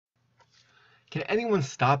Can anyone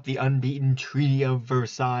stop the unbeaten Treaty of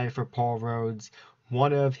Versailles for Paul Rhodes,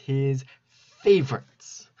 one of his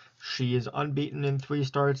favorites? She is unbeaten in 3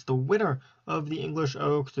 starts, the winner of the English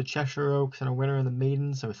Oaks, the Cheshire Oaks, and a winner in the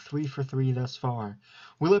Maiden, so 3 for 3 thus far.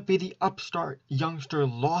 Will it be the upstart youngster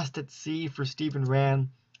Lost at Sea for Stephen Rann,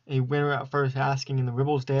 a winner at first asking in the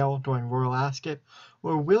Ribblesdale during Royal Ascot?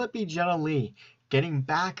 Or will it be Jenna Lee, getting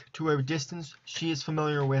back to a distance she is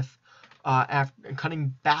familiar with, after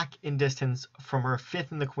cutting back in distance from her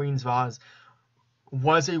 5th in the Queen's Vase,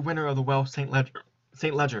 was a winner of the Welsh St.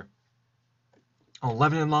 Leger.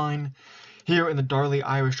 11 in line here in the Darley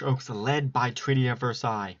Irish Oaks, led by Treaty of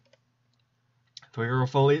Versailles.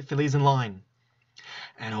 3-year-old fillies in line,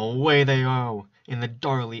 and away they go in the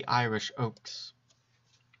Darley Irish Oaks.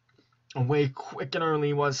 Away quick and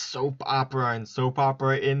early was Soap Opera, and Soap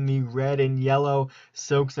Opera in the red and yellow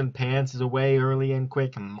silks and pants is away early and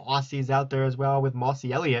quick. Mossy's out there as well with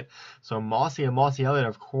Mossy Elliott. So Mossy and Mossy Elliott,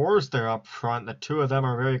 of course, they're up front. The two of them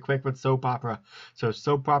are very quick with Soap Opera. So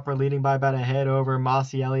Soap Opera leading by about a head over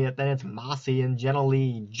Mossy Elliott. Then it's Mossy and Jenna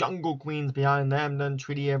Lee. Jungle Queens behind them. Then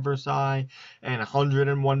Treaty of Versailles and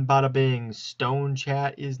 101 Bada Bing. Stone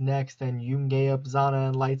Chat is next. Then Yungay Upzana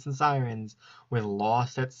and Lights and Sirens with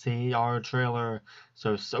Lost at Sea, our trailer.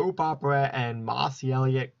 So Soap Opera and Mossy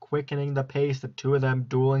Elliott quickening the pace, the two of them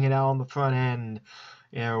dueling it out on the front end.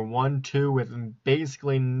 1-2 with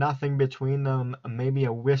basically nothing between them, maybe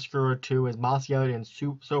a whisker or two as Mossy Elliott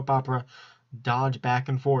and Soap Opera dodge back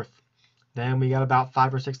and forth. Then we got about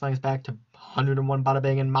 5 or 6 lengths back to 101 Bada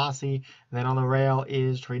Bing and Mossy. And then on the rail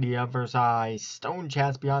is Treaty of Versailles. Stone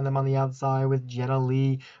Chat's behind them on the outside with Jenna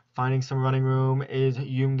Lee. Finding some running room is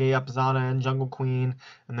Yungay Upzana and Jungle Queen.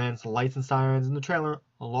 And then it's Lights and Sirens in the trailer,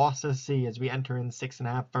 Lost at Sea, as we enter in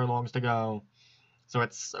 6.5 furlongs to go. So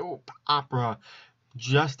it's Soap Opera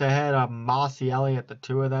just ahead of Mossy Elliott. The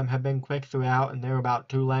two of them have been quick throughout, and they're about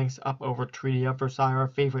 2 lengths up over Treaty of Versailles, our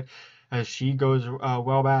favorite, as she goes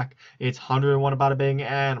well back. It's 101 Bada Bing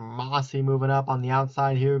and Mossy moving up on the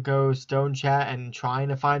outside. Here goes Stone Chat and trying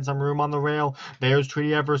to find some room on the rail. There's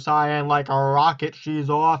Treaty of Versailles, and like a rocket, she's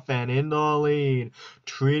off and into the lead.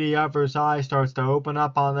 Treaty of Versailles starts to open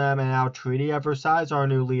up on them, and now Treaty of Versailles is our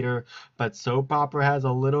new leader. But Soap Opera has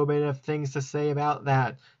a little bit of things to say about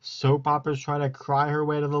that. Soap Opera's trying to cry her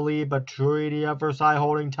way to the lead, but Treaty of Versailles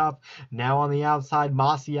holding tough. Now on the outside,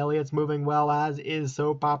 Mossy Elliott's moving well, as is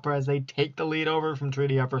Soap Opera, as they take the lead over from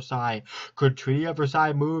Treaty of Versailles. Could Treaty of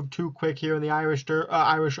Versailles move too quick here in the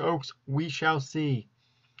Irish Oaks? We shall see.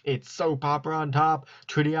 It's Soap Opera on top.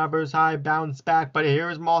 Treaty of Versailles bounced back, but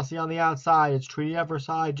here's Mossy on the outside. It's Treaty of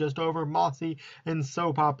Versailles just over Mossy and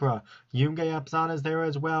Soap Opera. Yungay Upzana is there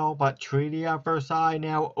as well, but Treaty of Versailles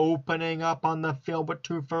now opening up on the field with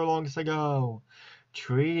 2 furlongs to go.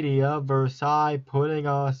 Treaty of Versailles putting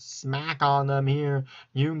a smack on them here.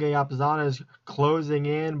 Yungay Upzana is closing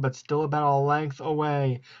in, but still about a length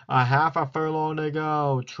away. A half a furlong to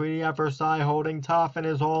go. Treaty of Versailles holding tough and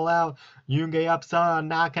is all out. Yungay Upzana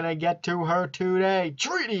not going to get to her today.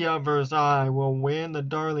 Treaty of Versailles will win the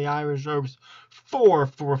Darley Irish Oaks 4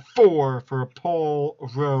 for 4 for Paul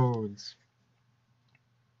Rhodes.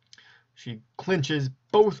 She clinches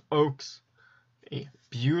both Oaks. A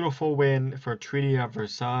beautiful win for Treaty of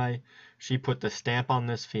Versailles. She put the stamp on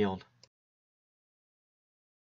this field.